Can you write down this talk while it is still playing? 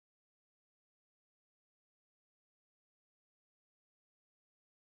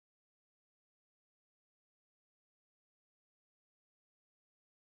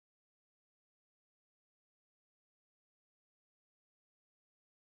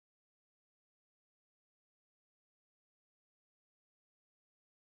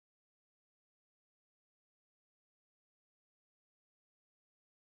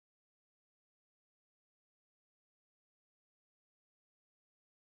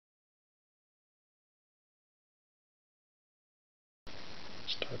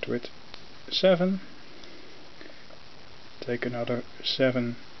Start with 7, take another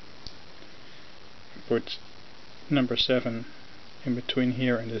 7, put number 7 in between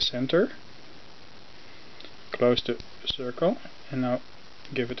here and the center, close the circle, and now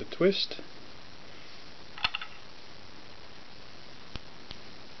give it a twist.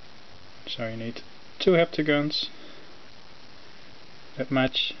 So you need 2 heptagons that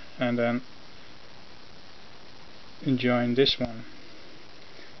match, and then join this one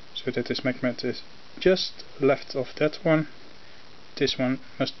so that this magnet is just left of that one. This one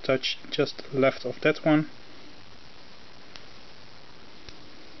must touch just left of that one,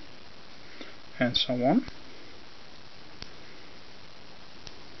 and so on.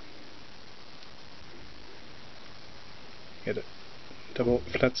 Get a double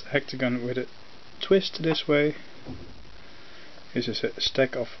flat hexagon with a twist this way. This is a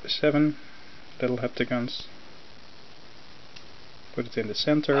stack of 7 little heptagons. Put it in the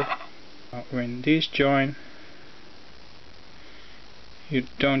center. Now when these join, you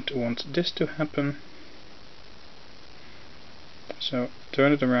don't want this to happen, so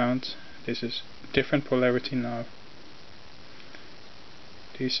turn it around. This is different polarity now.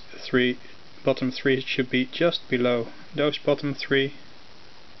 These bottom 3 should be just below those bottom 3.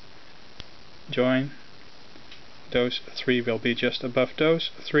 Join. Those 3 will be just above those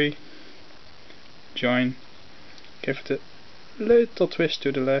 3. Join. Give it a little twist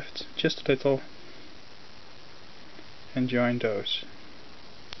to the left, just a little, and join those.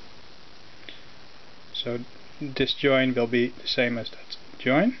 So this join will be the same as that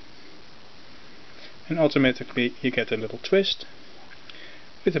join, and automatically you get a little twist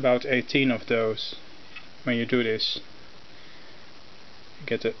with about 18 of those. When you do this, you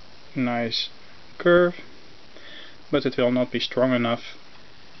get a nice curve, but it will not be strong enough,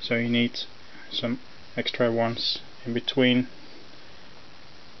 so you need some extra ones in between.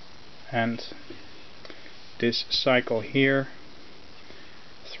 And this cycle here,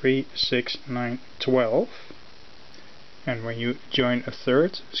 3, 6, 9, 12, and when you join a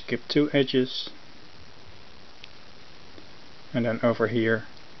third, skip 2 edges, and then over here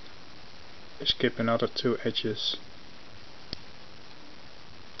skip another 2 edges,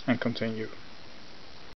 and continue.